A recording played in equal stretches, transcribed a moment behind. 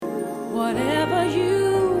Whatever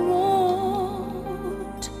you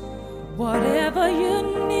want, whatever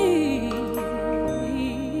you need,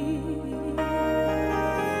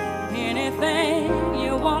 anything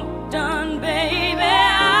you want done, baby,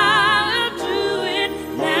 I'll do it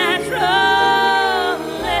naturally.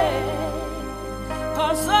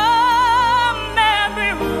 'Cause I'm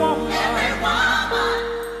every woman.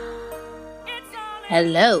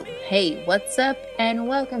 Hello, hey, what's up? And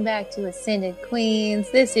welcome back to Ascended Queens.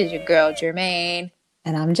 This is your girl, Jermaine.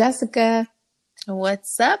 And I'm Jessica.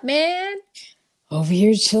 What's up, man? Over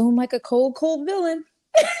here chilling like a cold villain.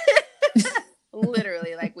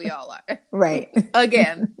 Literally, like we all are. Right.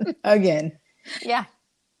 Again. Yeah.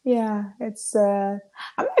 Yeah. It's, I'm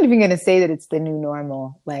not even going to say that it's the new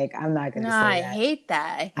normal. Like, I'm not going to say that. I hate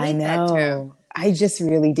that. I know. That term. I just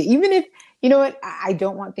really do. Even if, you know what, I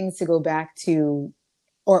don't want things to go back to,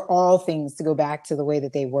 or all things to go back to the way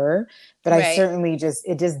that they were. But Right. I certainly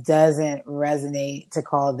it just doesn't resonate to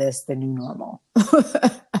call this the new normal.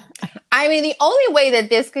 I mean, the only way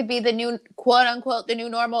that this could be the new, quote unquote, the new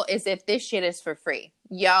normal is if this shit is for free.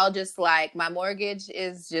 Y'all just like, my mortgage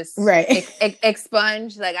is just right.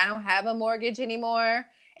 expunged. Like, I don't have a mortgage anymore.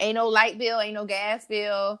 Ain't no light bill, ain't no gas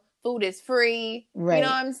bill. Food is free. Right. You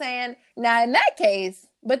know what I'm saying? Now, in that case,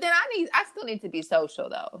 but then I still need to be social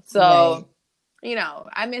though. So, Right. you know,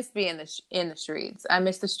 I miss being in the streets. I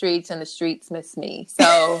miss the streets and the streets miss me.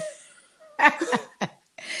 So,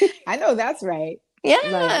 I know that's right.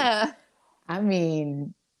 yeah. Like, I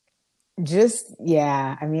mean,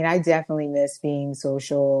 I definitely miss being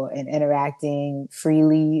social and interacting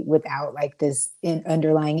freely without like this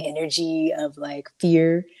underlying energy of like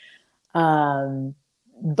fear.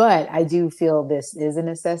 But I do feel this is a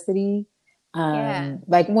necessity,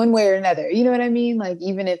 like one way or another, you know what I mean? Like,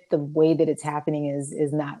 even if the way that it's happening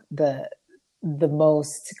is not the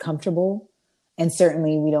most comfortable. And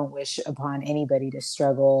certainly we don't wish upon anybody to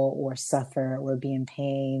struggle or suffer or be in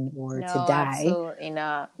pain or to die. Absolutely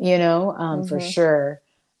not. You know, for sure.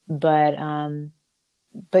 But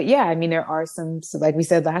yeah, I mean, there are some, like we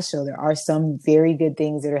said last show, there are some very good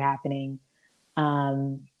things that are happening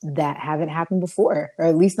that haven't happened before, or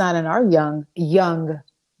at least not in our young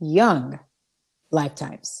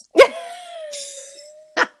lifetimes.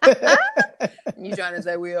 You trying to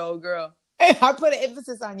say we old girl? I put an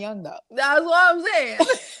emphasis on young though. That's what I'm saying.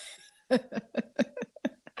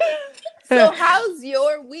 So how's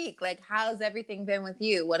your week? Like, how's everything been with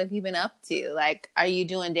you? What have you been up to? Like, are you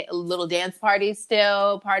doing little dance parties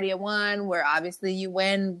still? Party of one, where obviously you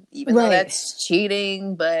win, even though that's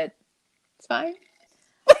cheating, but it's fine.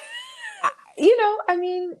 You know, I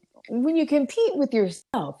mean, when you compete with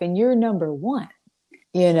yourself and you're number one,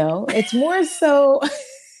 you know, it's more so,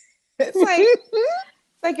 it's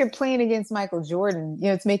like you're playing against Michael Jordan, you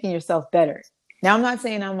know, it's making yourself better. Now, I'm not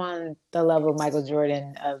saying I'm on the level of Michael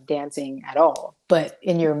Jordan of dancing at all, but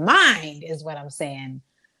in your mind is what I'm saying.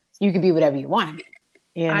 You can be whatever you want to be.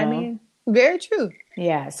 You know? I mean, very true.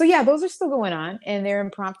 Yeah. So yeah, those are still going on and they're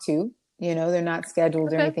impromptu. You know, they're not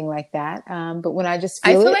scheduled or anything like that. But when I just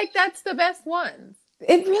feel like that's the best ones.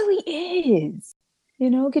 It really is. You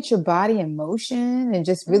know, get your body in motion and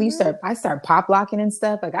just really I start pop locking and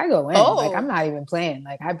stuff. Like, I go in, like, I'm not even playing.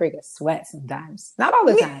 Like, I break a sweat sometimes. Not all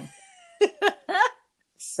the time.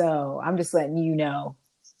 So I'm just letting you know.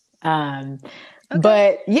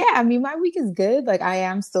 But yeah, I mean, my week is good. Like, I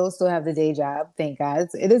am still have the day job. Thank God.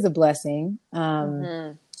 It is a blessing.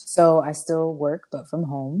 So I still work, but from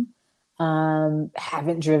home.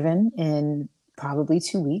 Haven't driven in probably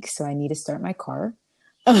 2 weeks. So I need to start my car.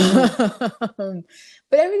 But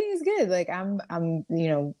everything is good. Like, I'm, you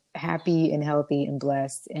know, happy and healthy and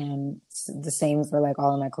blessed, and the same for like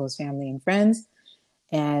all of my close family and friends.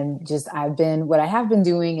 And just, what I have been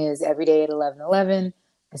doing is every day at 11:11,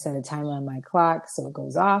 I set a timer on my clock so it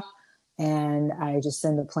goes off, and I just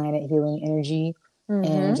send the planet healing energy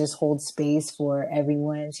and just hold space for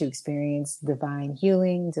everyone to experience divine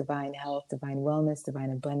healing, divine health, divine wellness,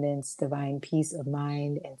 divine abundance, divine peace of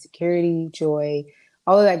mind and security, joy,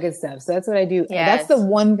 all of that good stuff. So that's what I do. Yes. That's the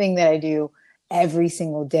one thing that I do every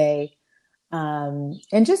single day.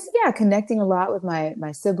 And just, connecting a lot with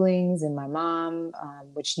my siblings and my mom,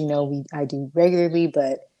 which, you know, I do regularly,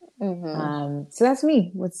 but, so that's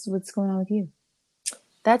me. What's going on with you?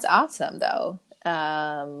 That's awesome though.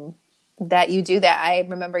 That you do that. I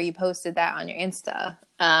remember you posted that on your Insta.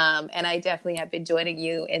 And I definitely have been joining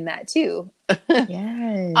you in that too.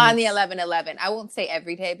 Yes. On the 11:11. I won't say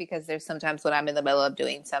every day because there's sometimes when I'm in the middle of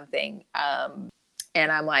doing something,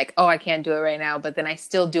 and I'm like, oh, I can't do it right now, but then I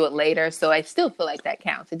still do it later. So I still feel like that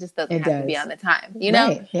counts. It just doesn't have to be on the time, you know?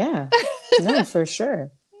 Right. Yeah. No, for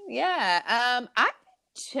sure. Yeah. I've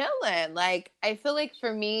chilling. Like, I feel like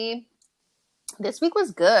for me, this week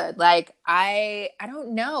was good. Like, I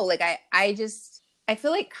don't know. Like, I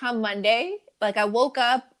feel like come Monday, like I woke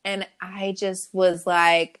up and I just was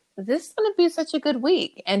like, this is gonna be such a good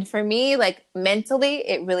week. And for me, like mentally,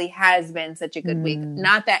 it really has been such a good week. Mm.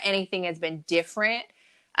 Not that anything has been different.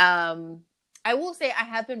 I will say I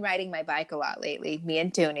have been riding my bike a lot lately, me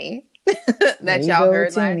and Toonie. There That you y'all go,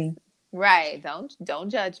 heard last. Toonie. Right. Don't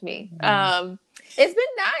judge me. Mm. It's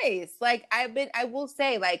been nice. Like I will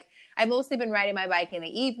say, like I've mostly been riding my bike in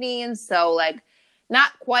the evenings. So like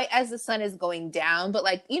not quite as the sun is going down, but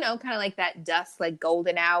like, kind of like that dusk, like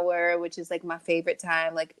golden hour, which is like my favorite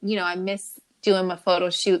time. Like, I miss doing my photo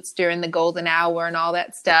shoots during the golden hour and all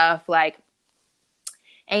that stuff. Like,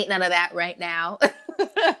 ain't none of that right now.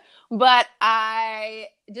 But I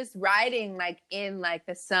just riding like in like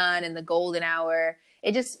the sun and the golden hour,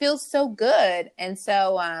 it just feels so good. And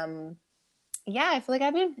so, yeah, I feel like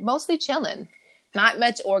I've been mostly chilling. Not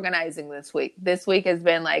much organizing this week. This week has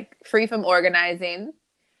been like free from organizing,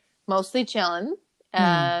 mostly chilling.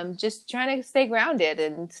 Just trying to stay grounded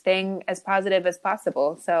and staying as positive as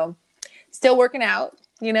possible. So still working out,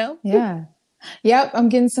 Yeah. Yep. I'm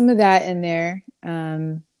getting some of that in there.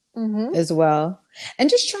 Mm-hmm. As well. And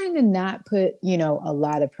just trying to not put, a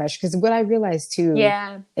lot of pressure. Because what I realized too,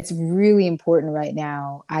 Yeah. it's really important right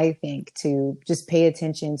now, I think, to just pay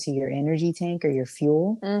attention to your energy tank or your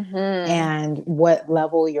fuel and what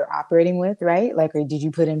level you're operating with, right? Like, or did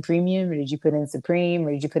you put in premium or did you put in supreme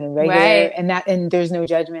or did you put in regular? Right. And there's no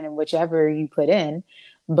judgment in whichever you put in,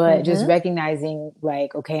 but just recognizing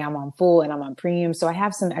like, okay, I'm on full and I'm on premium. So I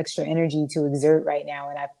have some extra energy to exert right now.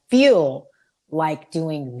 And I feel like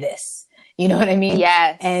doing this, you know what I mean?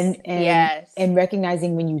 Yes. And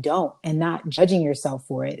recognizing when you don't and not judging yourself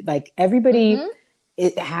for it. Like everybody,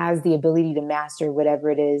 it has the ability to master whatever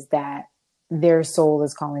it is that their soul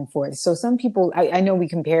is calling forth. So some people, I know we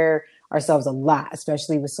compare ourselves a lot,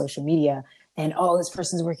 especially with social media, and oh, this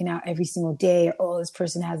person's working out every single day, or oh, this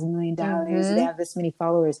person has $1 million, they have this many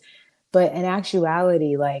followers. But in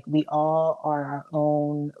actuality, like we all are our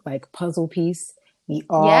own like puzzle piece. We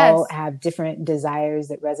all have different desires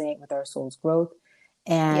that resonate with our soul's growth.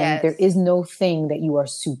 And there is no thing that you are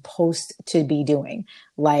supposed to be doing.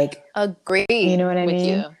 Like, agree. You know what I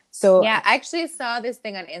mean? You. So yeah, I actually saw this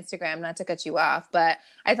thing on Instagram, not to cut you off, but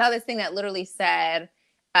I saw this thing that literally said,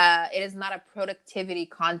 it is not a productivity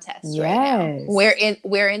contest right now.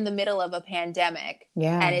 We're in the middle of a pandemic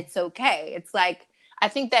and it's okay. It's like, I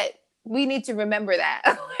think that we need to remember that.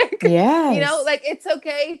 Like it's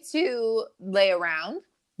okay to lay around.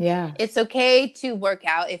 Yeah. It's okay to work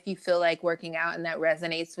out if you feel like working out and that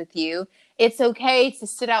resonates with you. It's okay to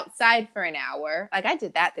sit outside for an hour. Like I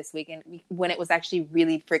did that this weekend when it was actually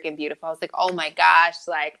really freaking beautiful. I was like, oh my gosh,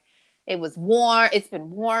 like it was warm. It's been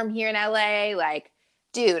warm here in LA. Like,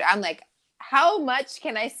 dude, I'm like, how much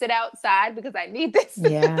can I sit outside because I need this?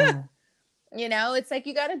 Yeah. It's like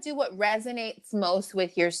you got to do what resonates most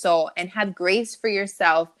with your soul and have grace for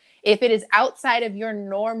yourself if it is outside of your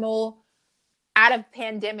normal out of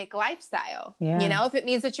pandemic lifestyle. If it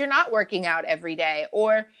means that you're not working out every day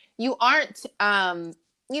or you aren't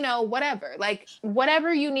whatever, like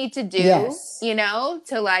whatever you need to do,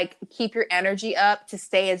 to like keep your energy up, to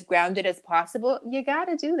stay as grounded as possible, you got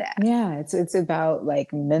to do that. Yeah. It's about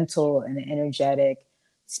like mental and energetic,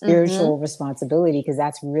 spiritual responsibility. Because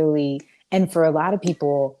that's really, and for a lot of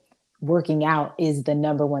people, working out is the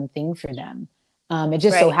number one thing for them. It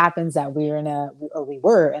just so happens that we were in a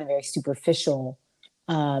very superficial,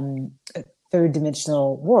 third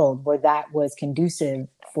dimensional world where that was conducive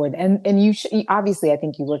for them. And you obviously, I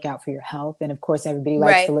think you work out for your health. And of course, everybody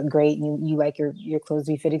likes to look great and you like your clothes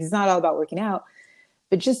to be fitted. It's not all about working out,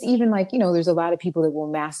 but just even like, there's a lot of people that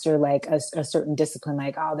will master like a certain discipline,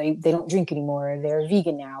 like, oh, they don't drink anymore. They're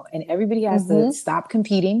vegan now. And everybody has to stop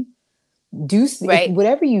competing.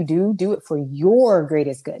 Whatever you do it for your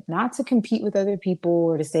greatest good, not to compete with other people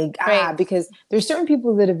or to say, because there's certain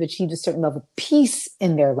people that have achieved a certain level of peace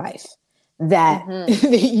in their life that,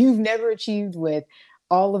 that you've never achieved with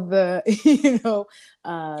all of the,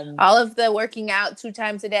 all of the working out 2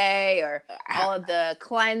 times a day or all of the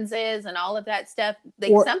cleanses and all of that stuff.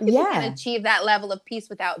 Like some people can achieve that level of peace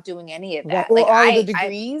without doing any of that. Or like all the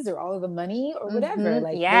degrees or all of the money or whatever.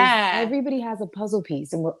 Like everybody has a puzzle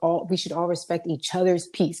piece and we should all respect each other's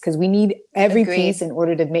piece because we need every piece in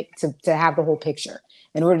order to have the whole picture,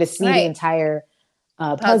 in order to see the entire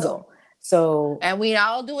puzzle. So, and we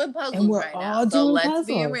all doing puzzles right now. So let's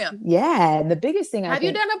be real. Yeah. And the biggest thing have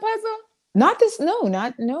you done a puzzle? Not this.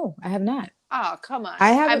 No, I have not. Oh, come on.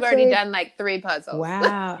 I've already done like 3 puzzles.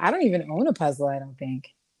 Wow. I don't even own a puzzle, I don't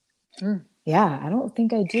think. Yeah. Yeah, I don't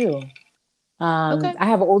think I do. Okay. I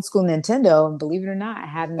have an old school Nintendo, and believe it or not, I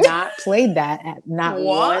have not played that at not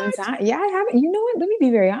one What? time. Yeah, I haven't. You know what? Let me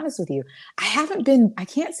be very honest with you. I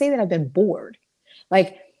can't say that I've been bored.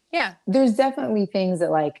 Like, Yeah. there's definitely things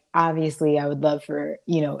that, like, obviously I would love for,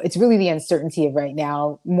 it's really the uncertainty of right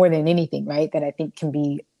now more than anything, right? That I think can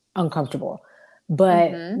be uncomfortable.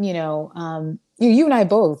 But, Mm-hmm. you and I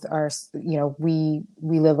both are, we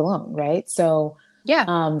live alone, right? So, Yeah.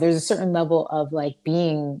 there's a certain level of like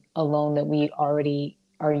being alone that we already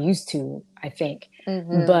are used to, I think.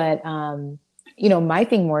 Mm-hmm. But, my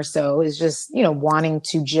thing more so is just, wanting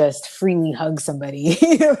to just freely hug somebody.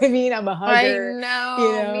 You know what I mean? I'm a I hugger, you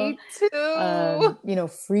know. know, Me too.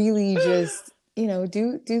 freely just,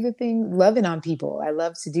 do the thing, loving on people. I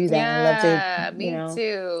love to do that. And I love to, Yeah, you me know,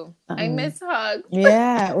 too. I um, miss hugs.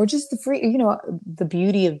 yeah, or just the free, the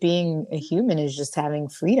beauty of being a human is just having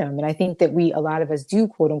freedom. And I think that a lot of us do,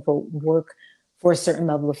 quote unquote, work for a certain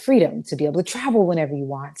level of freedom to be able to travel whenever you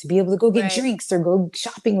want, to be able to go get Right. drinks or go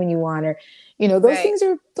shopping when you want, or, Right.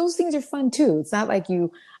 those things are fun too. It's not like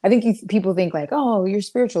I think people think like, oh, you're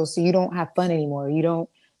spiritual, so you don't have fun anymore. You don't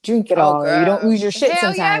drink at Oh, all, or you don't girl. lose your shit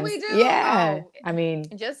Hell yeah, sometimes. we do. Yeah. Oh, I mean,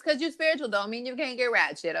 just because you're spiritual don't mean you can't get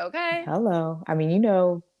ratchet, okay? hello. I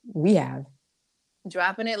mean, we have.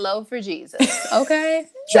 Dropping it low for Jesus, okay?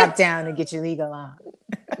 Drop down and get your legal on.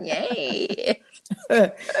 Yay.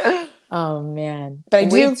 Oh man. But I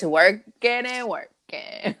We do, to working and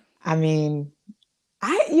working. I mean,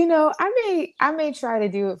 I may try to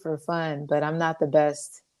do it for fun, but I'm not the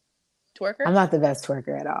best. I'm Twerker? not the best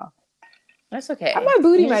twerker at all. That's And okay. my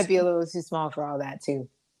booty You might just, be a little too small for all that too.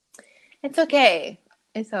 it's okay.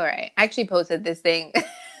 It's all right. I actually posted this thing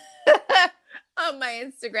on my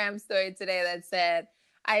Instagram story today that said,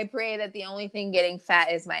 I pray that the only thing getting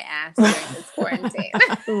fat is my ass during this quarantine.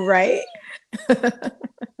 Right?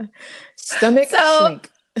 Stomach So, shrink.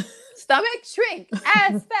 stomach shrink,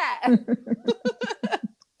 ass fat.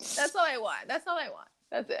 That's all I want. That's all I want.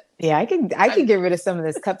 That's it. Yeah, I could get rid of some of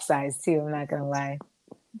this cup size too. I'm not gonna lie.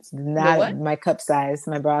 It's The not what? my cup size,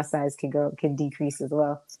 my bra size can decrease as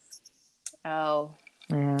well. Oh,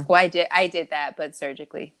 Yeah. well, I did that, but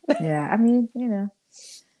surgically. Yeah. I mean,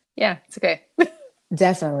 Yeah, it's okay.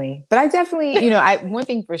 definitely. But I definitely, one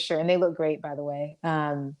thing for sure, and they look great, by the way.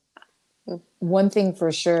 One thing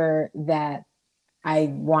for sure that I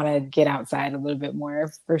want to get outside a little bit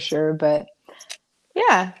more for sure. But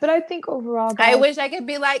yeah, but I think overall, I guys, wish I could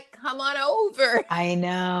be like, come on over. I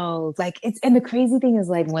know, like and the crazy thing is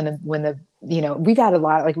like we've had a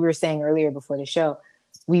lot, like we were saying earlier before the show,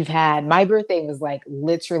 my birthday was like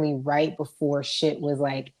literally right before shit was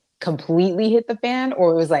like completely hit the fan,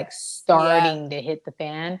 or it was like Yeah. starting to hit the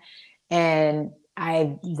fan. And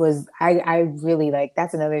I really, like,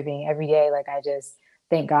 that's another thing every day. Like, I just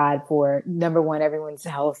thank God for, number one, everyone's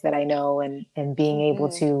health that I know, and being able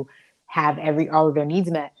Mm-hmm. to have all of their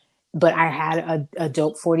needs met. But I had a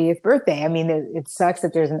dope 40th birthday. I mean, it sucks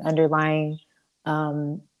that there's an underlying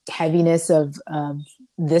heaviness of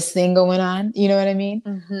this thing going on. You know what I mean?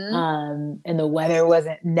 Mm-hmm. And the weather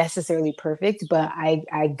wasn't necessarily perfect, but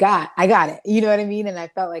I got it. You know what I mean? And I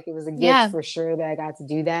felt like it was a gift Yeah. for sure that I got to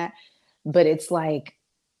do that. But it's like,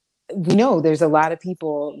 we know there's a lot of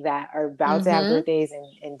people that are about to have Mm-hmm. birthdays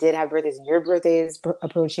and did have birthdays, and your birthday is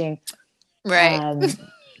approaching. Right.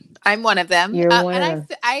 I'm one of them. You're one And of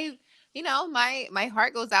them. my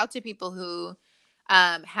heart goes out to people who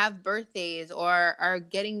have birthdays or are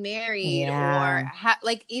getting married or Yeah.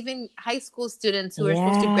 like even high school students who are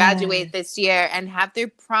supposed to Yeah. graduate this year and have their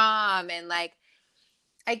prom. And like,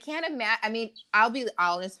 I can't imagine. I mean, I'll be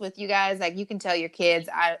honest with you guys. Like, you can tell your kids.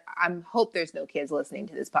 I'm hope there's no kids listening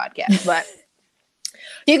to this podcast, but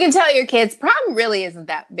you can tell your kids prom really isn't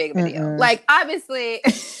that big of a deal. Mm-mm. Like, obviously,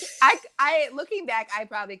 I looking back, I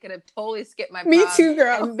probably could have totally skipped my prom. Me too,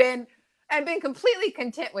 girl. And been completely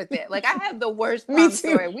content with it. Like, I have the worst Me prom too.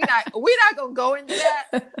 story. We're not gonna go into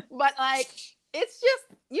that. But like, it's just,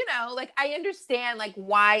 like, I understand like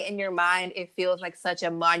why in your mind it feels like such a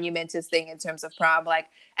monumentous thing in terms of prom. Like,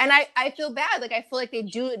 and I feel bad. Like, I feel like they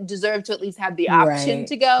do deserve to at least have the option Right.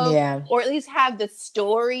 to go. Yeah. Or at least have the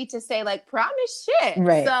story to say like prom is shit.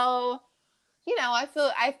 Right. So,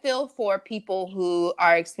 I feel for people who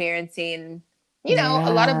are experiencing,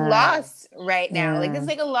 a lot of loss right now. Like, there's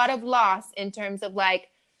like a lot of loss in terms of like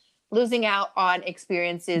losing out on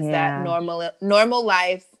experiences that normal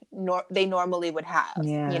life they normally would have.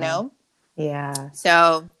 Yeah.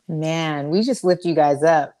 So, man, we just lift you guys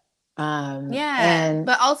up. and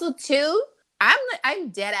but also too, I'm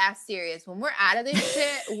dead ass serious. When we're out of this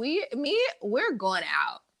shit, we're going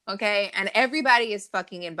out. Okay, and everybody is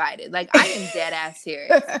fucking invited. Like, I am dead ass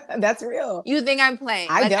serious. That's real. You think I'm playing?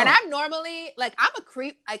 I don't. And I'm normally like, I'm a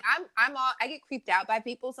creep. Like, I get creeped out by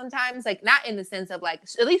people sometimes. Like, not in the sense of like,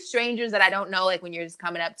 at least strangers that I don't know. Like, when you're just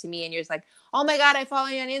coming up to me and you're just like, oh my god, I follow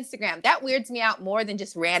you on Instagram. That weirds me out more than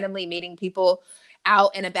just randomly meeting people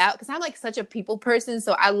out and about, because I'm like such a people person.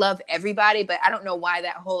 So I love everybody, but I don't know why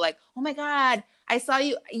that whole like, oh my god, I saw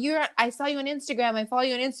you on Instagram. I follow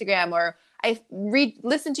you on Instagram, or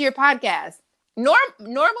listen to your podcast.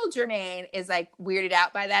 Normal Jermaine is like weirded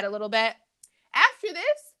out by that a little bit. After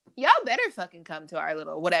this, y'all better fucking come to our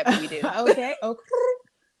little whatever we do. Okay.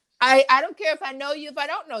 I don't care if I know you, if I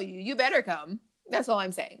don't know you. You better come. That's all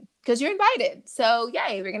I'm saying. Because you're invited. So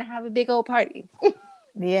yay, we're gonna have a big old party.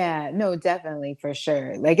 Yeah, no, definitely, for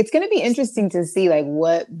sure. Like, it's going to be interesting to see like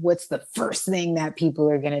what's the first thing that people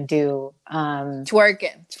are going to do.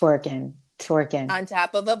 Twerking On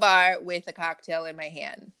top of a bar with a cocktail in my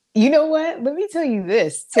hand. You know what? Let me tell you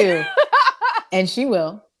this too. And she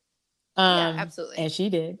will. Yeah, absolutely. And she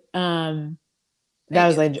did. That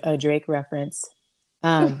was like a Drake reference.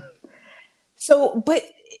 So, but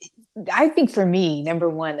I think for me, number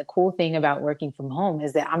one, the cool thing about working from home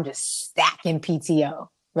is that I'm just stacking PTO,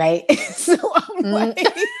 right? So I'm like,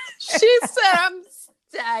 she said, I'm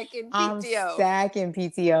stacking PTO. I'm stacking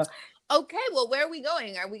PTO. Okay, well, where are we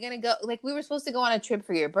going? Are we gonna go? Like, we were supposed to go on a trip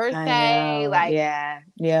for your birthday. I know, like,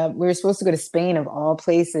 yeah, we were supposed to go to Spain of all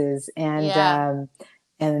places, and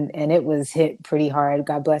and it was hit pretty hard.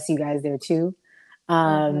 God bless you guys there too.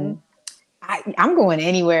 I'm going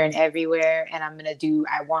anywhere and everywhere, and I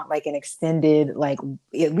want like an extended, like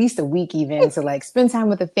at least a week even, to like spend time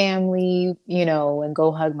with the family, you know, and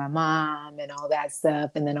go hug my mom and all that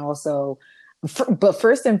stuff. And then also, but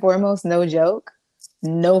first and foremost,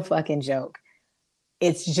 no fucking joke,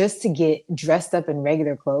 it's just to get dressed up in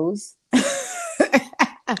regular clothes.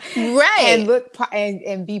 Right. And look,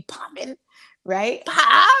 and be popping, right?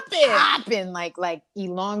 Popping, like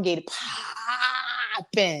elongated,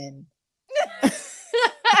 popping. I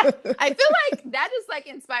feel like that just like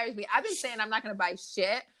inspires me. I've been saying I'm not gonna buy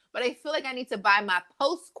shit, but I feel like I need to buy my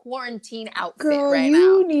post-quarantine outfit. Girl, right now.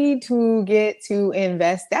 You need to get to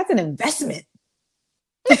invest. That's an investment.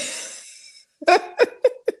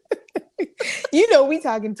 You know, we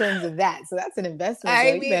talk in terms of that, so that's an investment.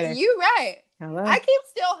 I mean, you're right. Hello? I keep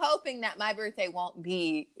still hoping that my birthday won't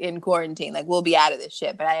be in quarantine. Like, we'll be out of this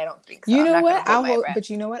shit, but I don't think so. You know what? But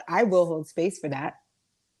you know what? I will hold space for that.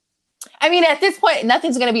 I mean, at this point,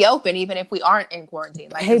 nothing's going to be open, even if we aren't in quarantine.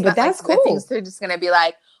 Like, hey, but that's cool. They're just going to be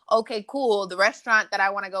like, okay, cool. The restaurant that I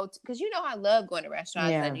want to go to, because you know I love going to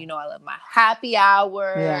restaurants, and you know I love my happy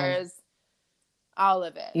hours, all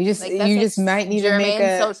of it. You just might need to make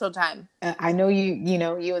a social time. I know you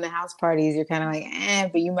know, you and the house parties, you're kind of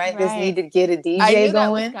like, but you might just need to get a DJ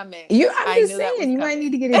going. I'm just saying, you might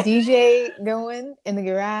need to get a DJ going in the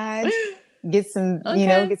garage. Get some,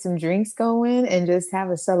 get some drinks going and just have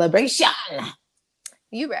a celebration.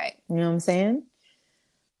 You right. You know what I'm saying?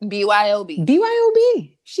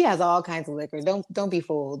 BYOB. She has all kinds of liquor. Don't be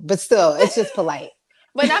fooled. But still, it's just polite.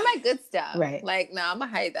 But not my good stuff. Right. Like, no, I'm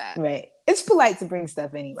gonna hide that. Right. It's polite to bring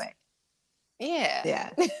stuff anyway. Yeah. Yeah.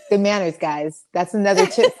 Good manners, guys. That's another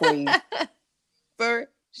tip for you. For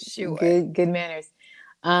sure. Good manners.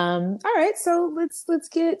 All right, so let's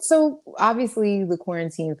get, so obviously the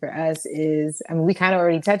quarantine for us is, I mean, we kind of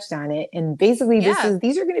already touched on it, and basically these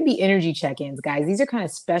are going to be energy check-ins, guys. These are kind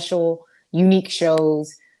of special, unique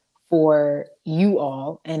shows for you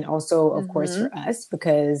all, and also of course for us,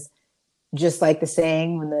 because just like the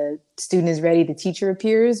saying, when the student is ready, the teacher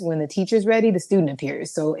appears. When the teacher's ready, the student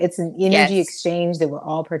appears. So it's an energy exchange that we're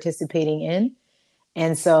all participating in.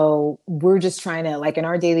 And so we're just trying to, like, in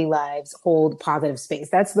our daily lives, hold positive space.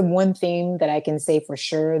 That's the one thing that I can say for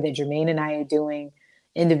sure that Jermaine and I are doing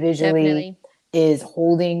individually, is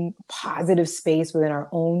holding positive space within our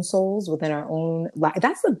own souls, within our own life.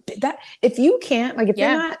 That's that if you can't, like, if you're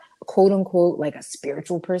not quote unquote like a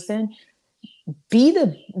spiritual person,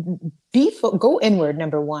 go inward,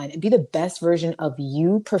 number one, and be the best version of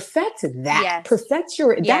you. Perfect that. Perfect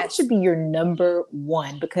that should be your number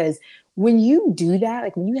one, because when you do that,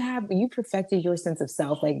 like when you perfected your sense of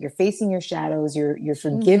self, like you're facing your shadows, you're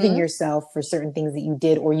forgiving yourself for certain things that you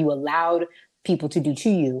did or you allowed people to do to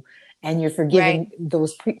you, and you're forgiving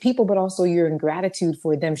those people, but also you're in gratitude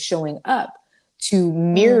for them showing up to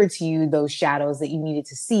mirror to you those shadows that you needed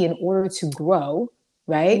to see in order to grow,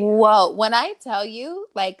 right? Well, when I tell you,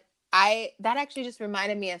 like, that actually just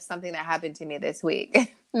reminded me of something that happened to me this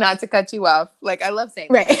week. Not to cut you off. Like, I love saying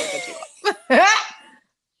that, to cut you off.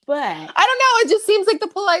 But I don't know. It just seems like the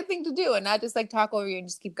polite thing to do, and not just like talk over you and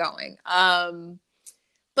just keep going.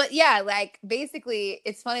 But But yeah, like basically,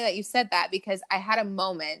 it's funny that you said that because I had a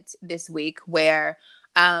moment this week where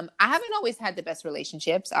I haven't always had the best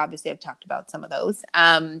relationships. Obviously, I've talked about some of those.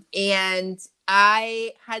 And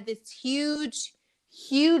I had this huge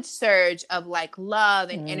surge of like love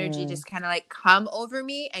and energy just kind of like come over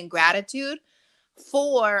me, and gratitude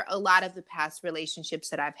for a lot of the past relationships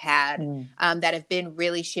that I've had that have been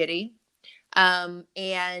really shitty.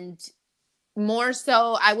 And more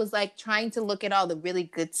so, I was like trying to look at all the really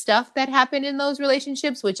good stuff that happened in those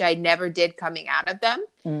relationships, which I never did coming out of them.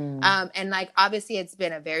 And like, obviously it's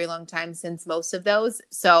been a very long time since most of those.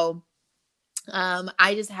 So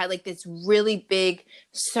I just had like this really big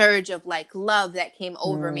surge of like love that came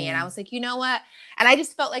over me. And I was like, you know what? And I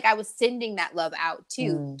just felt like I was sending that love out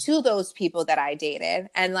to those people that I dated.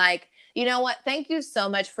 And like, you know what? Thank you so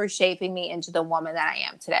much for shaping me into the woman that I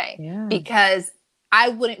am today. Yeah. Because I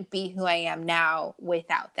wouldn't be who I am now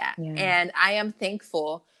without that. Yeah. And I am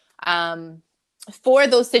thankful for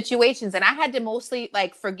those situations. And I had to mostly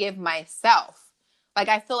like forgive myself. Like,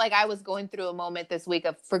 I feel like I was going through a moment this week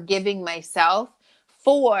of forgiving myself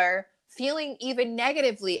for feeling even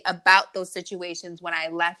negatively about those situations when I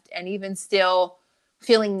left, and even still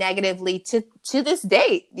feeling negatively to this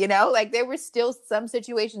date, you know, like there were still some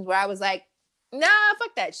situations where I was like, nah,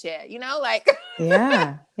 fuck that shit, you know, like,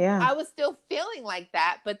 yeah. I was still feeling like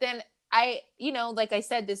that. But then I, you know, like I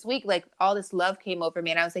said this week, like all this love came over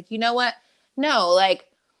me, and I was like, you know what? No, like,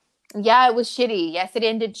 yeah, it was shitty. Yes, it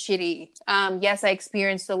ended shitty. Yes, I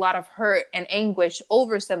experienced a lot of hurt and anguish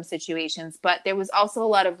over some situations, but there was also a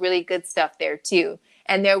lot of really good stuff there too.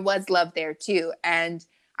 And there was love there too. And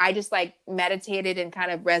I just like meditated and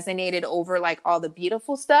kind of resonated over like all the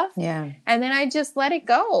beautiful stuff. Yeah. And then I just let it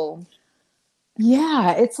go.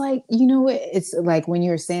 Yeah. It's like, you know, it's like when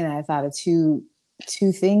you were saying that, I thought of two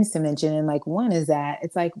things to mention. And like, one is that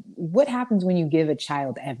it's like, what happens when you give a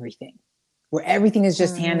child everything, where everything is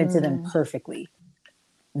just handed to them perfectly?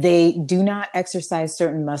 They do not exercise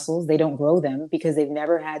certain muscles. They don't grow them because they've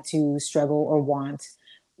never had to struggle or want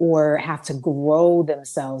or have to grow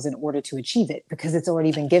themselves in order to achieve it, because it's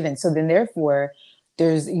already been given. So then therefore,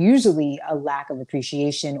 there's usually a lack of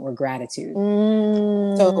appreciation or gratitude.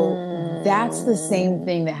 So that's the same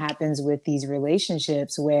thing that happens with these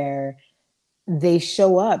relationships, where they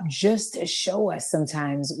show up just to show us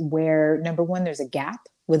sometimes where, number one, there's a gap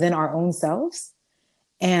within our own selves,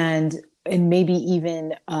 and maybe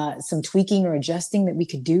even some tweaking or adjusting that we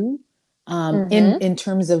could do in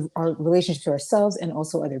terms of our relationship to ourselves and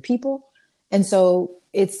also other people. And so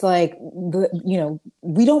it's like, you know,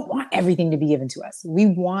 we don't want everything to be given to us. We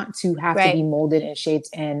want to have to be molded and shaped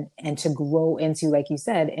and to grow into, like you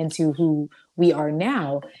said, into who we are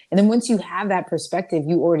now. And then once you have that perspective,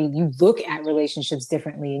 you look at relationships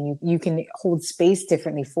differently, and you can hold space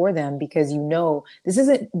differently for them, because you know, this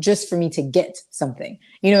isn't just for me to get something,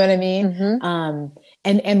 you know what I mean?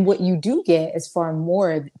 And what you do get is far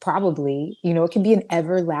more, probably, you know, it can be an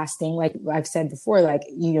everlasting, like I've said before, like,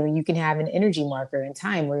 you know, you can have an energy marker in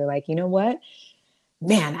time where you're like, you know what,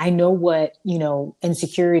 man, I know what, you know,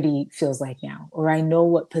 insecurity feels like now, or I know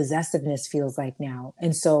what possessiveness feels like now.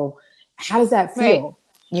 And so how does that feel?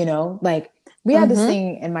 You know, like we had this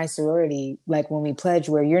thing in my sorority, like when we pledged,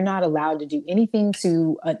 where you're not allowed to do anything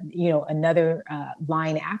to, you know, another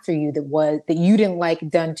line after you that you didn't like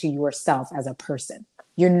done to yourself as a person.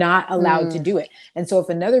 You're not allowed to do it. And so if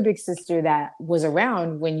another big sister that was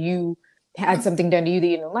around when you had something done to you that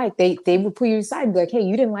you didn't like, they would pull you aside and be like, hey,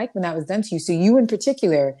 you didn't like when that was done to you. So you in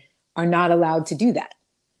particular are not allowed to do that.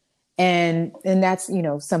 And that's, you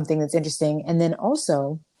know, something that's interesting. And then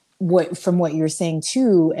also from what you're saying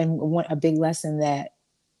too, and a big lesson that,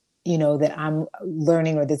 you know, that I'm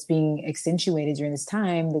learning, or that's being accentuated during this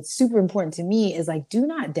time, that's super important to me, is like, do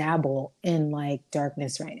not dabble in like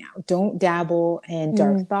darkness right now. Don't dabble in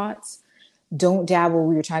dark thoughts. Don't dabble.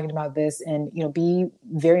 We were talking about this, and, you know, be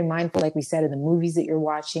very mindful, like we said, of the movies that you're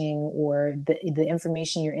watching or the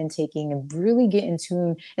information you're intaking, and really get in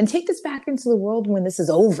tune and take this back into the world when this is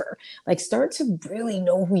over. Like, start to really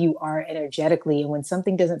know who you are energetically. And when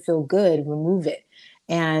something doesn't feel good, remove it.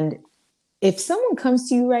 And if someone comes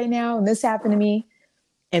to you right now, and this happened to me,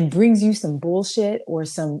 and brings you some bullshit or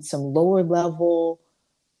some lower level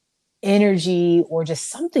energy, or just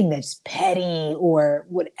something that's petty or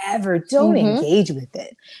whatever, don't engage with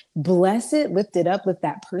it. Bless it, lift it up, lift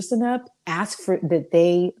that person up, ask for that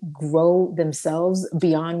they grow themselves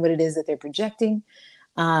beyond what it is that they're projecting.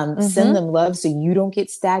 Send them love so you don't get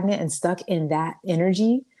stagnant and stuck in that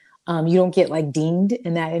energy. You don't get like dinged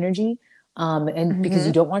in that energy. And because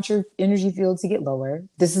you don't want your energy field to get lower,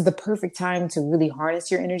 this is the perfect time to really harness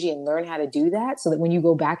your energy and learn how to do that, so that when you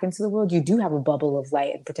go back into the world, you do have a bubble of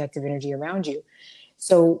light and protective energy around you.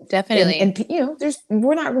 So Definitely. and you know,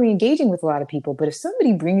 we're not really engaging with a lot of people, but if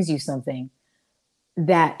somebody brings you something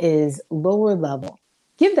that is lower level,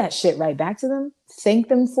 give that shit right back to them. Thank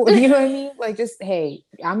them for, you know what I mean? Like, just, hey,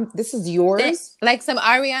 this is yours. Like some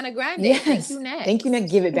Ariana Grande. Yes. Thank you next. Thank you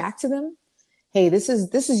next. Give it back to them. Hey, this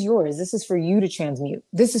is yours. This is for you to transmute.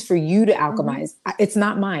 This is for you to alchemize. It's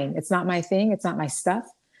not mine. It's not my thing. It's not my stuff.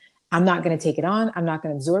 I'm not going to take it on. I'm not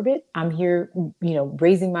going to absorb it. I'm here, you know,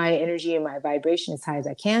 raising my energy and my vibration as high as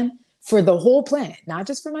I can for the whole planet, not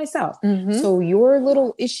just for myself. So your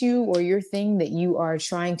little issue or your thing that you are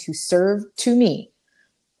trying to serve to me,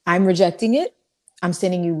 I'm rejecting it. I'm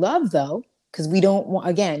sending you love, though, because we don't want,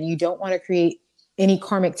 again, you don't want to create any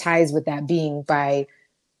karmic ties with that being by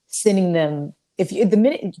sending them.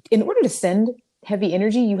 In order to send heavy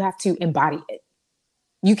energy, you have to embody it.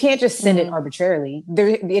 You can't just send it arbitrarily.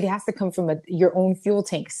 It has to come from your own fuel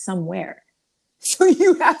tank somewhere. So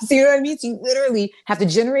you have to, you know what I mean? So you literally have to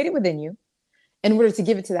generate it within you in order to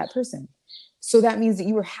give it to that person. So that means that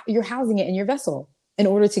you're housing it in your vessel in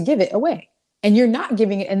order to give it away. And you're not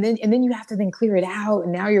giving it, and then you have to then clear it out.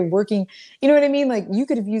 And now you're working, you know what I mean? Like, you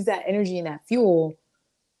could have used that energy and that fuel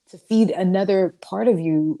to feed another part of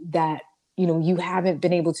you that, you know, you haven't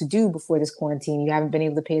been able to do before this quarantine. You haven't been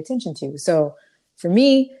able to pay attention to. So for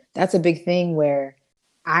me, that's a big thing where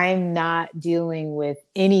I'm not dealing with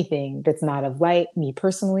anything that's not of light. Me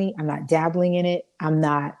personally, I'm not dabbling in it. I'm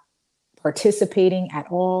not participating at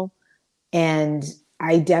all. And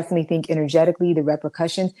I definitely think energetically, the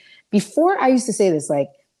repercussions. Before, I used to say this, like,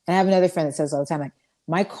 I have another friend that says all the time, like,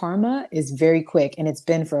 my karma is very quick, and it's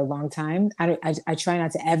been for a long time. I try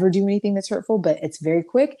not to ever do anything that's hurtful, but it's very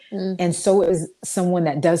quick. And so is someone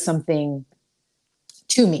that does something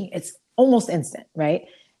to me. It's almost instant, right?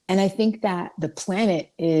 And I think that the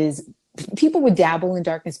planet is, people would dabble in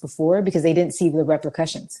darkness before because they didn't see the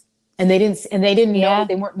repercussions, and they didn't know,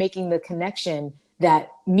 they weren't making the connection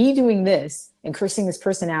that me doing this and cursing this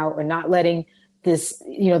person out, or not letting this,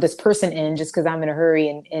 you know, this person in just because I'm in a hurry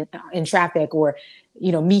and in traffic, or,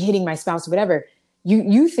 you know, me hitting my spouse or whatever,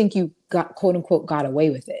 you think you got, quote unquote, got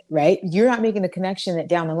away with it, right? You're not making the connection that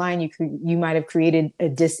down the line you might have created a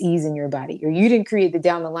dis-ease in your body, or you didn't create the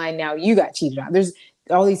down the line, now you got cheated on. There's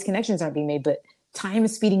all these connections aren't being made, but time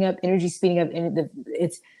is speeding up, energy speeding up, and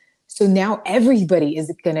so now everybody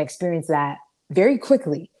is going to experience that very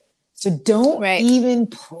quickly. So don't even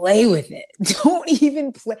play with it. Don't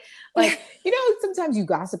even play. Like, you know, sometimes you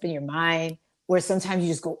gossip in your mind, or sometimes you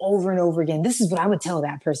just go over and over again. This is what I would tell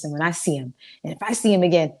that person when I see him. And if I see him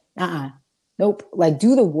again, nope. Like,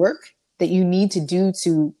 do the work that you need to do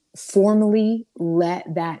to formally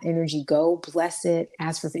let that energy go, bless it,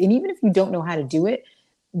 ask for, and even if you don't know how to do it,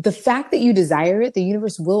 the fact that you desire it, the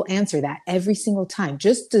universe will answer that every single time.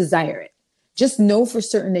 Just desire it. Just know for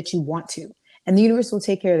certain that you want to. And the universe will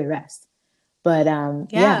take care of the rest. But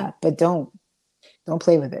but don't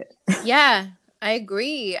play with it. Yeah, I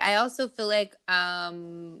agree. I also feel like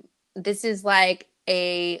this is like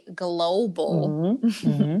a global,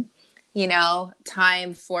 you know,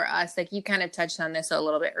 time for us. Like, you kind of touched on this a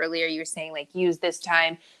little bit earlier. You were saying, like, use this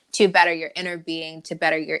time to better your inner being, to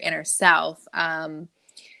better your inner self.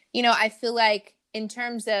 You know, I feel like in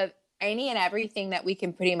terms of any and everything that we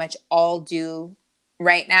can pretty much all do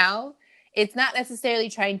right now, it's not necessarily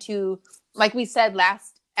trying to, like we said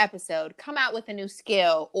last episode, come out with a new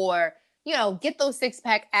skill, or, you know, get those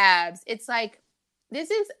 6-pack abs. It's like, this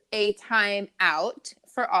is a time out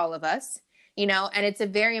for all of us, you know, and it's a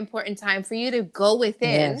very important time for you to go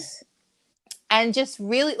within and just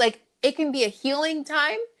really, like, it can be a healing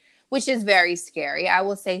time, which is very scary. I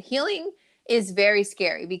will say healing is very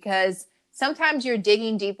scary, because sometimes you're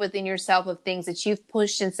digging deep within yourself of things that you've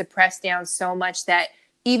pushed and suppressed down so much that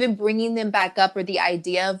even bringing them back up, or the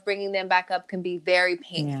idea of bringing them back up, can be very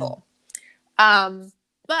painful.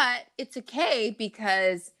 But it's okay,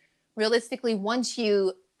 because realistically, once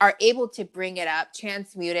you are able to bring it up,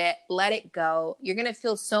 transmute it, let it go, you're going to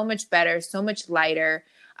feel so much better, so much lighter.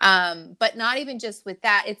 But not even just with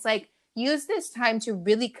that. It's like, use this time to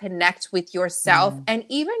really connect with yourself, and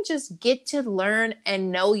even just get to learn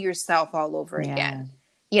and know yourself all over again.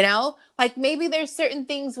 You know, like, maybe there's certain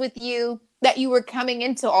things with you that you were coming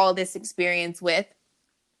into all this experience with.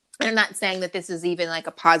 And I'm not saying that this is even like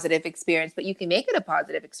a positive experience, but you can make it a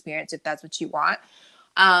positive experience if that's what you want.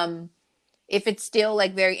 If it's still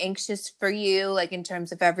like very anxious for you, like in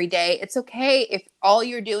terms of every day, it's okay if all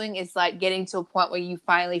you're doing is like getting to a point where you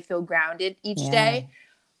finally feel grounded each day.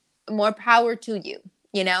 More power to you,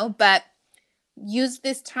 you know? But use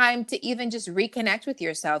this time to even just reconnect with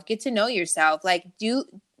yourself, get to know yourself. Like,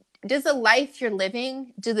 does the life you're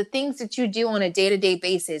living, do the things that you do on a day-to-day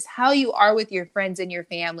basis, how you are with your friends and your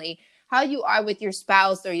family, how you are with your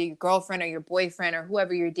spouse or your girlfriend or your boyfriend or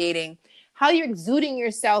whoever you're dating, how you're exuding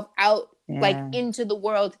yourself out like into the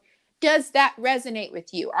world, does that resonate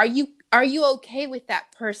with you? Are you okay with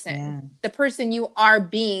that person, the person you are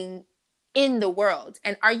being in the world?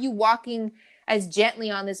 And are you walking as gently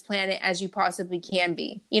on this planet as you possibly can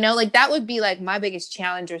be? You know, like that would be like my biggest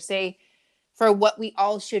challenge, or say for what we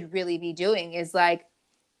all should really be doing, is like,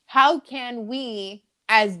 how can we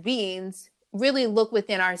as beings really look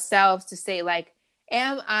within ourselves to say, like,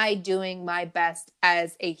 am I doing my best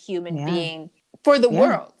as a human being for the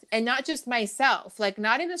world, and not just myself, like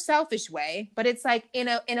not in a selfish way, but it's like in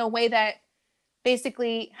a way that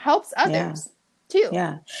basically helps others too.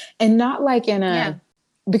 Yeah. And not like in a,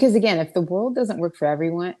 because again, if the world doesn't work for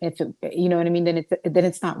everyone, if it, you know what I mean, then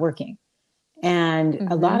it's not working.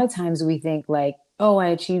 And a lot of times we think like, oh, I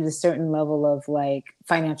achieved a certain level of like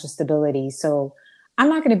financial stability, so I'm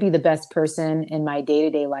not going to be the best person in my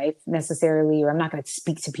day-to-day life necessarily, or I'm not going to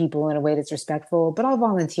speak to people in a way that's respectful, but I'll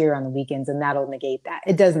volunteer on the weekends and that'll negate that.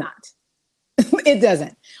 It does not. It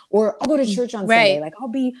doesn't. Or I'll go to church on Sunday. Like I'll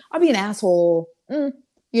be an asshole, you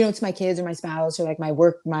know, to my kids or my spouse or like my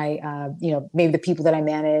work, my, you know, maybe the people that I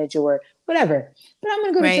manage or whatever, but I'm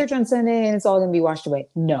going to go to church on Sunday and it's all going to be washed away.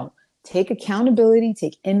 No, take accountability,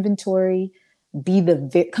 take inventory,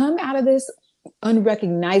 come out of this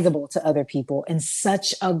unrecognizable to other people in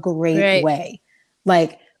such a great way.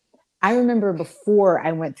 Like I remember before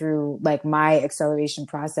I went through like my acceleration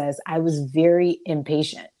process, I was very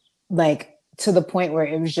impatient, like to the point where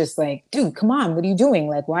it was just like, dude, come on, what are you doing?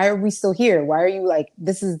 Like, why are we still here? Why are you like,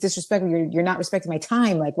 this is disrespectful. You're not respecting my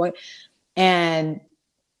time. Like what? And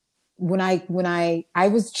when I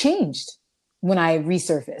was changed, when I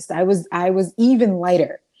resurfaced, I was even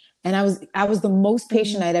lighter, and I was the most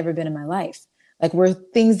patient I'd ever been in my life. Like where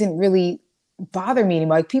things didn't really bother me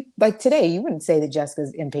anymore. Like people like today, you wouldn't say that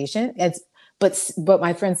Jessica's impatient. But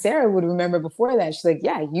my friend Sarah would remember before that. She's like,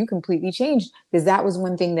 yeah, you completely changed, because that was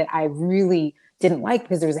one thing that I really didn't like,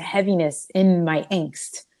 because there was a heaviness in my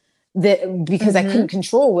angst because I couldn't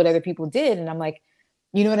control what other people did. And I'm like,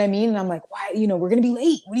 you know what I mean? And I'm like, why, you know, we're going to be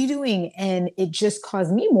late. What are you doing? And it just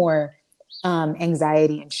caused me more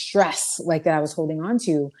anxiety and stress like that I was holding on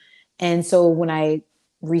to. And so when I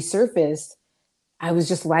resurfaced, I was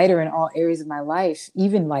just lighter in all areas of my life,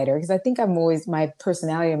 even lighter, because I think my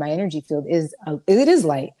personality and my energy field it is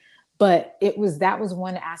light, but that was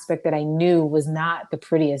one aspect that I knew was not the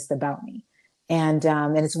prettiest about me. And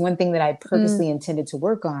it's one thing that I purposely intended to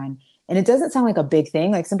work on. And it doesn't sound like a big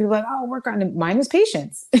thing. Like some people are like, oh, work on it. Mine was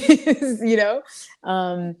patience, you know?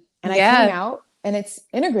 And I came out and it's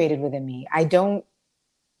integrated within me.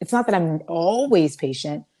 It's not that I'm always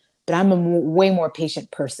patient, but I'm a way more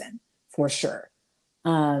patient person for sure.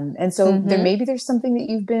 And so there's something that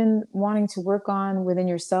you've been wanting to work on within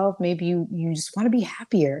yourself. Maybe you just want to be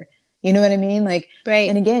happier. You know what I mean? Like,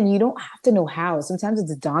 and again, you don't have to know how. Sometimes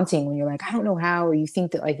it's daunting when you're like, I don't know how, or you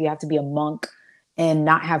think that like you have to be a monk and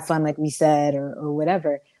not have fun, like we said, or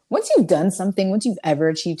whatever. Once you've done something, once you've ever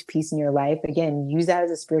achieved peace in your life, again, use that as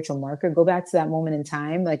a spiritual marker. Go back to that moment in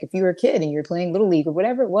time. Like if you were a kid and you're playing Little League or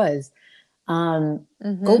whatever it was,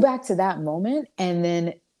 go back to that moment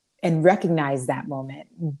and recognize that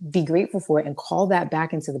moment, be grateful for it, and call that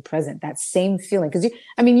back into the present, that same feeling. Because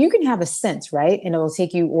you can have a sense, right? And it'll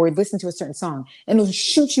take you, or listen to a certain song and it'll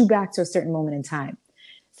shoot you back to a certain moment in time.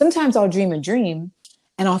 Sometimes I'll dream a dream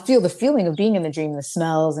and I'll feel the feeling of being in the dream, the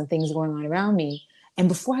smells and things going on around me. And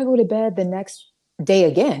before I go to bed the next day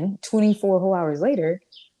again, 24 whole hours later,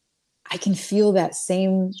 I can feel that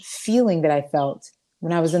same feeling that I felt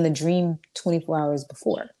when I was in the dream 24 hours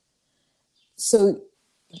before. So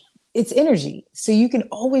it's energy. So you can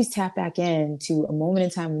always tap back into a moment in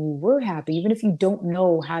time when you were happy, even if you don't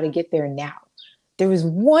know how to get there now. There was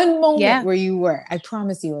one moment where you were, I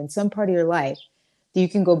promise you, in some part of your life that you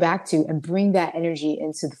can go back to and bring that energy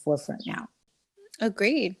into the forefront now.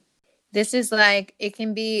 Agreed. This is like, it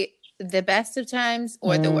can be the best of times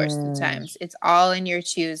or the worst of times. It's all in your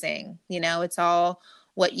choosing. You know, it's all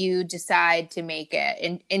what you decide to make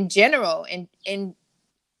it in general, in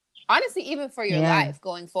honestly, even for your life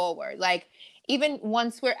going forward. Like, even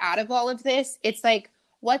once we're out of all of this, it's like,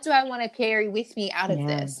 what do I want to carry with me out of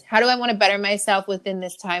this? How do I want to better myself within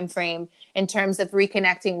this time frame in terms of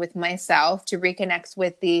reconnecting with myself, to reconnect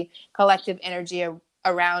with the collective energy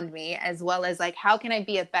around me, as well as like, how can I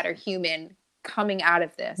be a better human coming out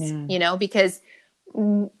of this? You know, because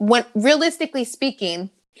when realistically speaking,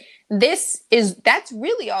 That's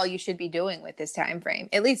really all you should be doing with this time frame,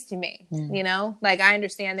 at least to me. You know, like, I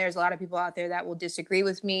understand there's a lot of people out there that will disagree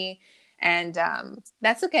with me, and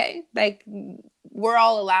that's okay. Like, we're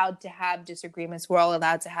all allowed to have disagreements, we're all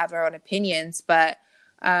allowed to have our own opinions, but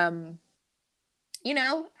you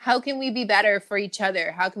know, how can we be better for each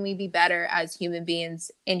other? How can we be better as human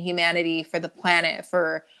beings in humanity, for the planet,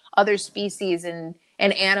 for other species and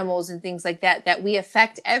animals and things like that, that we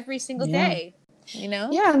affect every single day, you know?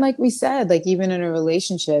 Yeah. And like we said, like, even in a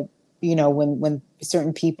relationship, you know, when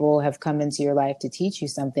certain people have come into your life to teach you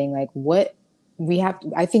something, like, what we have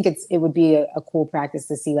to, I think it would be a cool practice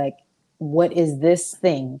to see, like, what is this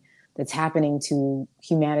thing that's happening to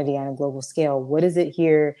humanity on a global scale? What is it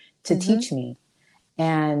here to teach me?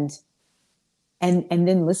 And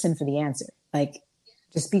then listen for the answer. Like,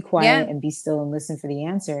 just be quiet and be still and listen for the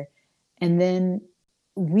answer. And then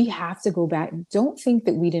we have to go back. Don't think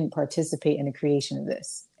that we didn't participate in the creation of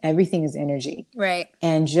this. Everything is energy. Right.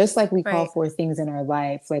 And just like we call for things in our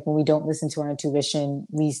life, like when we don't listen to our intuition,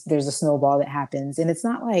 there's a snowball that happens. And it's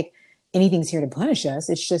not like anything's here to punish us.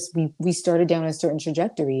 It's just we started down a certain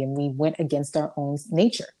trajectory and we went against our own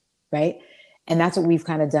nature. Right. And that's what we've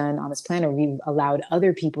kind of done on this planet. We've allowed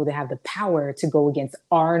other people to have the power to go against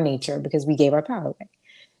our nature because we gave our power away.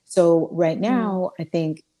 So right now, I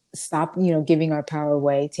think, stop, you know, giving our power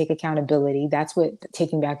away, take accountability. That's what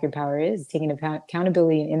taking back your power is, taking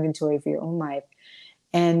accountability and inventory for your own life.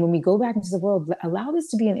 And when we go back into the world, allow this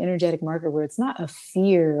to be an energetic marker where it's not a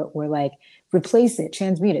fear or like replace it,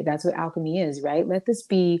 transmute it. That's what alchemy is, right? Let this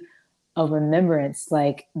be a remembrance,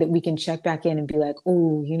 like, that we can check back in and be like,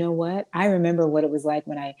 oh, you know what? I remember what it was like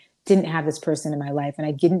when I didn't have this person in my life and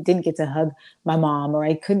I didn't get to hug my mom, or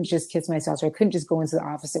I couldn't just kiss my spouse, or I couldn't just go into the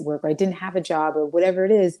office at work, or I didn't have a job, or whatever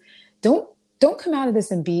it is. Don't come out of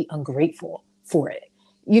this and be ungrateful for it.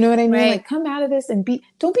 You know what I mean? Like, come out of this and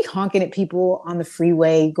don't be honking at people on the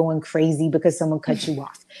freeway going crazy because someone cut you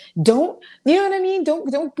off. Don't, you know what I mean?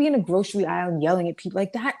 Don't be in a grocery aisle and yelling at people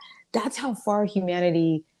like that. That's how far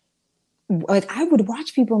humanity, like, I would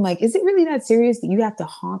watch people, I'm like, is it really that serious that you have to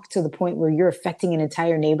honk to the point where you're affecting an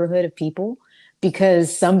entire neighborhood of people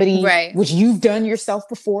because somebody, which you've done yourself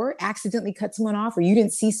before, accidentally cut someone off, or you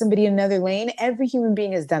didn't see somebody in another lane? Every human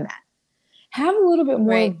being has done that. Have a little bit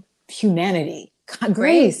more humanity,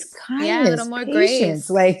 grace, kindness, a little more patience.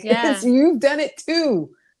 Like, you've done it too,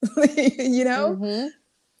 you know?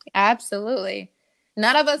 Absolutely.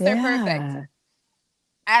 None of us are perfect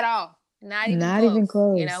at all. Not even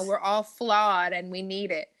close. You know, we're all flawed and we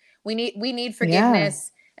need it. We need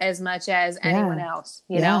forgiveness as much as anyone else,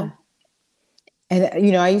 you know? And,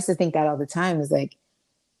 you know, I used to think that all the time, is like,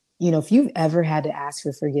 you know, if you've ever had to ask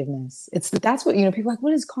for forgiveness, that's what, you know, people are like,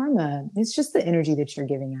 what is karma? It's just the energy that you're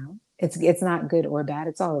giving out. It's not good or bad.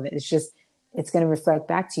 It's all of it. It's just, it's going to reflect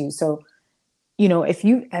back to you. So, you know, if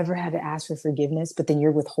you've ever had to ask for forgiveness, but then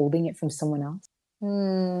you're withholding it from someone else,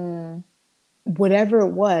 whatever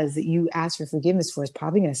it was that you asked for forgiveness for is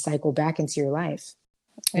probably going to cycle back into your life.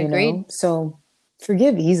 You know? So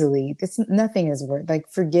forgive easily. Nothing is worth, like,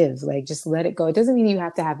 forgive, like, just let it go. It doesn't mean you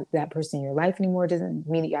have to have that person in your life anymore. It doesn't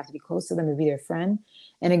mean that you have to be close to them or be their friend.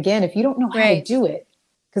 And again, if you don't know how to do it,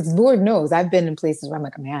 because Lord knows I've been in places where I'm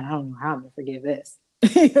like, man, I don't know how I'm going to forgive this.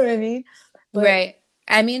 You know what I mean? But,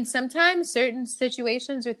 I mean, sometimes certain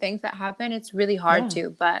situations or things that happen, it's really hard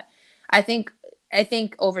to, but I think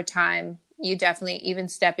over time, you definitely, even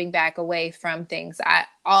stepping back away from things, a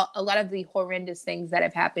lot of the horrendous things that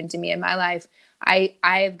have happened to me in my life, I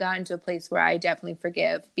have gotten to a place where I definitely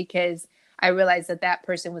forgive, because I realized that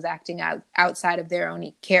person was acting outside of their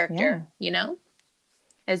own character, you know,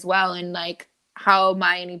 as well. And like, how am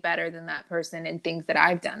I any better than that person in things that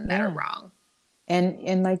I've done that are wrong?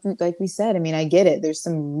 And like we said, I mean, I get it. There's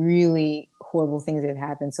some really horrible things that have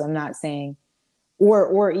happened. So I'm not saying,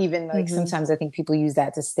 or even like, sometimes I think people use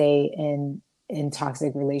that to stay in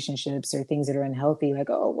toxic relationships or things that are unhealthy. Like,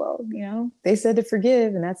 oh, well, you know, they said to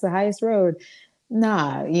forgive and that's the highest road.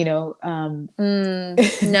 Nah, you know, no,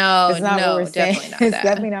 it's not what we're saying. Definitely not It's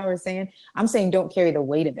definitely not what we're saying. I'm saying don't carry the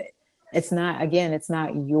weight of it. It's not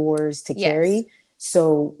yours to carry.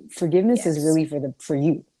 So forgiveness is really for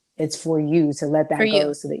you. It's for you to let that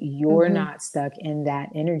go so that you're not stuck in that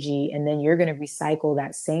energy. And then you're going to recycle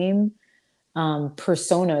that same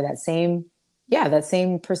persona, that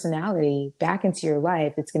same personality back into your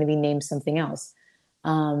life. It's going to be named something else.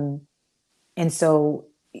 And so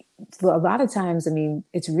a lot of times, I mean,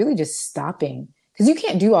 it's really just stopping, because you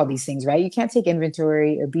can't do all these things, right? You can't take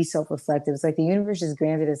inventory or be self-reflective. It's like the universe has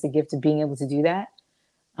granted us the gift of being able to do that,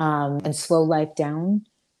 and slow life down.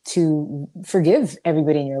 to forgive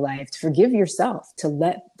everybody in your life, to forgive yourself, to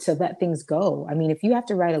let things go. I mean, if you have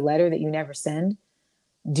to write a letter that you never send,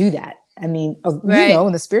 do that. I mean, you know,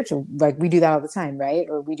 in the spiritual, like we do that all the time, right?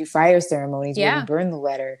 Or we do fire ceremonies where we burn the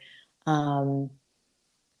letter.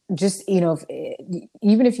 Just, you know,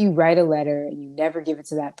 even if you write a letter and you never give it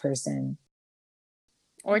to that person,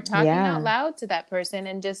 or talking out loud to that person,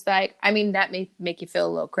 and just like, I mean, that may make you feel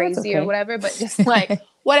a little crazy or whatever, but just like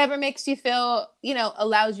whatever makes you feel, you know,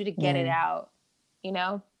 allows you to get it out, you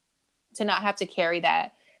know, to not have to carry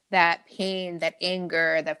that pain, that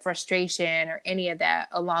anger, that frustration, or any of that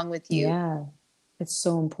along with you. Yeah. It's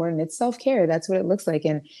so important. It's self-care. That's what it looks like.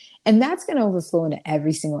 And that's going to overflow into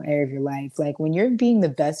every single area of your life. Like when you're being the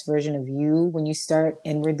best version of you, when you start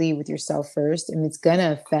inwardly with yourself first, and it's going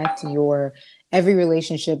to affect your every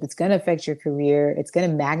relationship. It's going to affect your career. It's going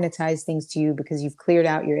to magnetize things to you because you've cleared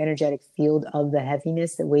out your energetic field of the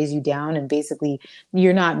heaviness that weighs you down. And basically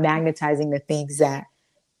you're not magnetizing the things that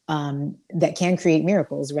can create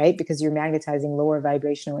miracles, right? Because you're magnetizing lower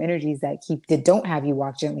vibrational energies that don't have you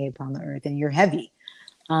walk gently upon the earth, and you're heavy.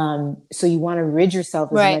 So you want to rid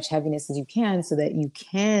yourself of as much heaviness as you can so that you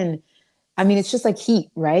can, I mean, it's just like heat,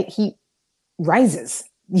 right? Heat rises,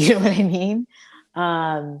 you know what I mean?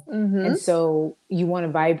 And so you want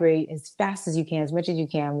to vibrate as fast as you can, as much as you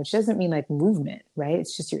can, which doesn't mean like movement, right?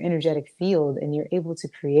 It's just your energetic field, and you're able to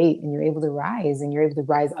create, and you're able to rise, and you're able to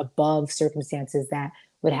rise above circumstances that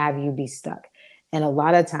would have you be stuck. And a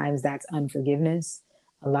lot of times that's unforgiveness.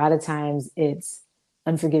 A lot of times it's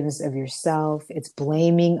unforgiveness of yourself. It's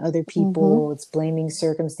blaming other people. It's blaming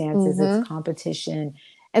circumstances. It's competition.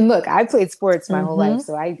 And look, I played sports my whole life,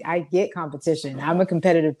 so I get competition. I'm a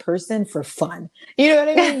competitive person for fun. You know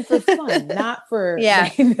what I mean? For fun, not for,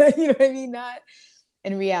 like, you know what I mean? Not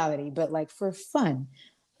in reality, but like for fun.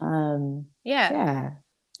 Yeah.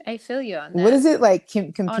 I feel you on that. What is it like?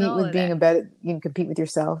 Compete with being you can compete with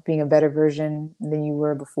yourself, being a better version than you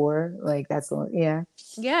were before. Like that's,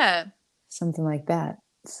 yeah, something like that.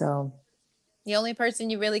 So the only person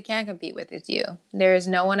you really can compete with is you. There is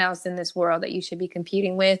no one else in this world that you should be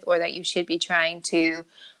competing with, or that you should be trying to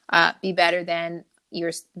be better than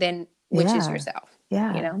which is yourself.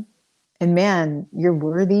 Yeah. You know? And man, you're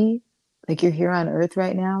worthy. Like you're here on earth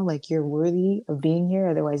right now. Like you're worthy of being here.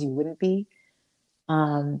 Otherwise you wouldn't be.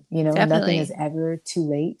 You know, nothing is ever too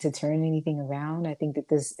late to turn anything around. I think that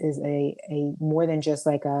this is a more than just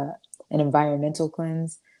like an environmental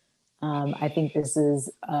cleanse. I think this is,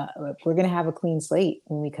 we're going to have a clean slate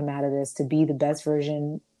when we come out of this to be the best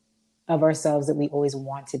version of ourselves that we always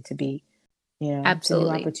wanted to be. You know, absolutely.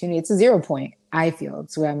 It's a new opportunity. It's a 0 point. I feel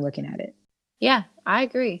it's the way I'm looking at it. Yeah, I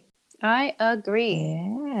agree. Yeah.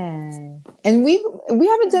 And we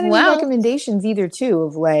haven't done any recommendations either too,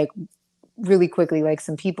 of like really quickly, like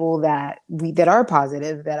some people that are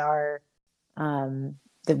positive, that are,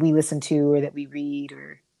 that we listen to or that we read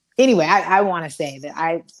or, anyway, I want to say that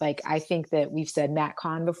I think that we've said Matt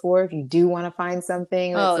Kahn before. If you do want to find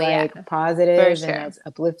something that's positive and that's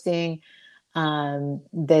uplifting,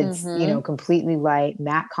 that's, you know, completely light,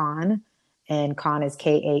 Matt Kahn, and Kahn is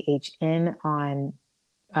Kahn on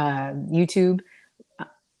YouTube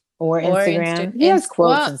or Instagram. He has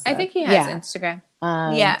quotes and stuff. I think he has Instagram.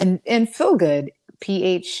 And Feel Good,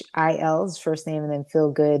 PHIL is first name, and then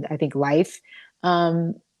Feel Good, I think Life.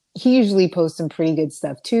 He usually posts some pretty good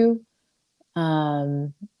stuff too.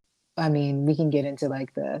 I mean, we can get into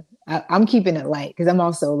like I'm keeping it light because I'm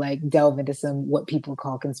also like delve into some what people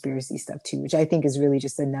call conspiracy stuff too, which I think is really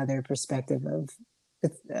just another perspective of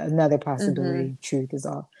another possibility. Truth is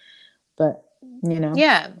all, but you know,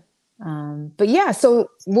 but yeah. So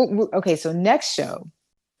okay, so next show.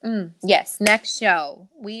 Yes, next show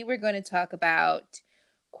we were going to talk about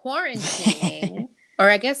quarantining, or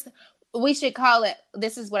I guess we should call it,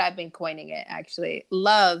 this is what I've been coining it actually,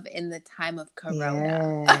 love in the time of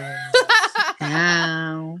Corona.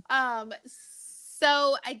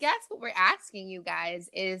 So I guess what we're asking you guys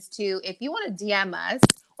is to, if you want to DM us,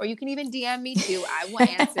 or you can even DM me too, I will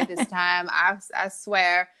answer this time. I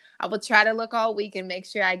swear I will try to look all week and make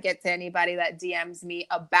sure I get to anybody that DMs me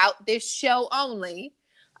about this show only.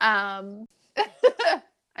 I'm,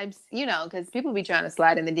 you know, because people be trying to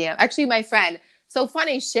slide in the DM. Actually, my friend, so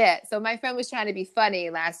funny shit. So my friend was trying to be funny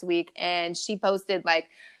last week, and she posted like,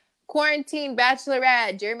 quarantine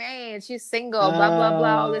bachelorette, Jermaine, she's single, blah, blah,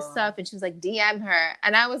 blah, all this stuff. And she was like, DM her.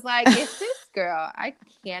 And I was like, it's this girl. I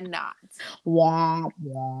cannot. Wah,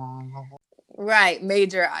 wah. Right.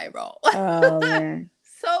 Major eye roll. Oh, man.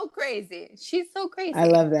 So crazy. She's so crazy. I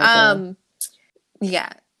love that. Yeah.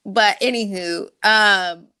 But anywho,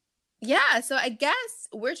 Yeah, so I guess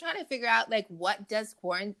we're trying to figure out like what does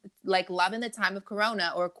like love in the time of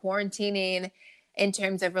corona or quarantining in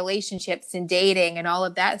terms of relationships and dating and all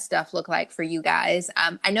of that stuff look like for you guys.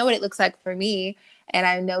 I know what it looks like for me, and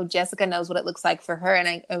I know Jessica knows what it looks like for her,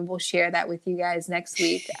 and we'll share that with you guys next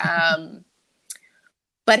week.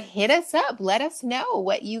 But hit us up, let us know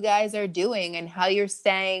what you guys are doing and how you're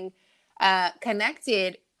staying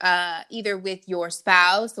connected, either with your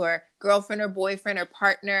spouse or girlfriend or boyfriend or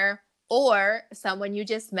partner, or someone you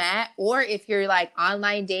just met, or if you're like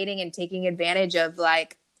online dating and taking advantage of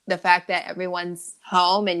like the fact that everyone's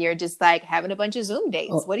home and you're just like having a bunch of Zoom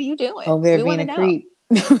dates. What are you doing? Oh, they're being a creep.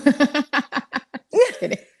 Just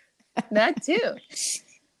kidding. That too.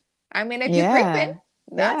 I mean, if you're creeping,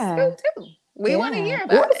 that's true too. We want to hear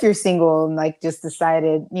about it. Or if you're single and like just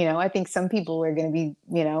decided, you know, I think some people are going to be,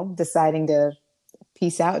 you know, deciding to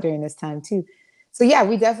peace out during this time too. So yeah,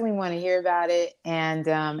 we definitely want to hear about it, and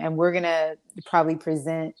we're gonna probably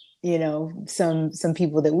present, you know, some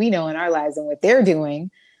people that we know in our lives and what they're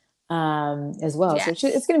doing, as well. Yes. So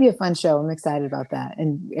it's gonna be a fun show. I'm excited about that,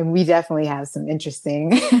 and we definitely have some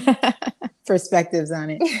interesting perspectives on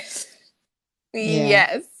it.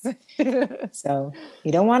 Yes. So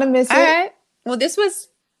you don't want to miss it. All right. Well, this was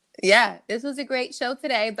a great show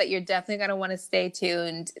today, but you're definitely going to want to stay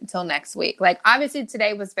tuned until next week. Like, obviously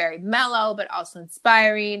today was very mellow, but also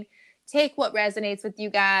inspiring. Take what resonates with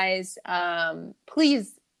you guys.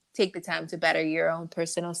 Please take the time to better your own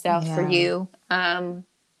personal self for you.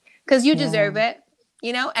 Because you deserve it,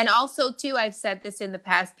 you know? And also too, I've said this in the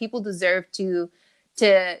past, people deserve to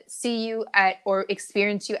see you at, or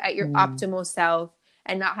experience you at your optimal self,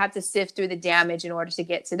 and not have to sift through the damage in order to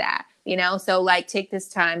get to that, you know? So like, take this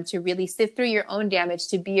time to really sift through your own damage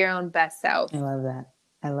to be your own best self. I love that.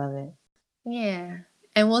 I love it. Yeah.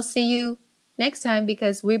 And we'll see you next time,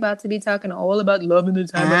 because we're about to be talking all about love in the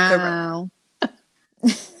time of corona.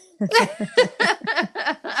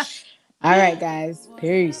 All right, guys.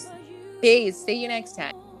 Peace. Peace. See you next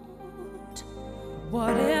time.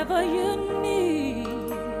 Whatever you need.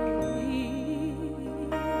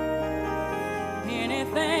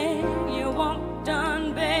 Anything you want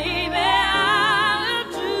done, baby.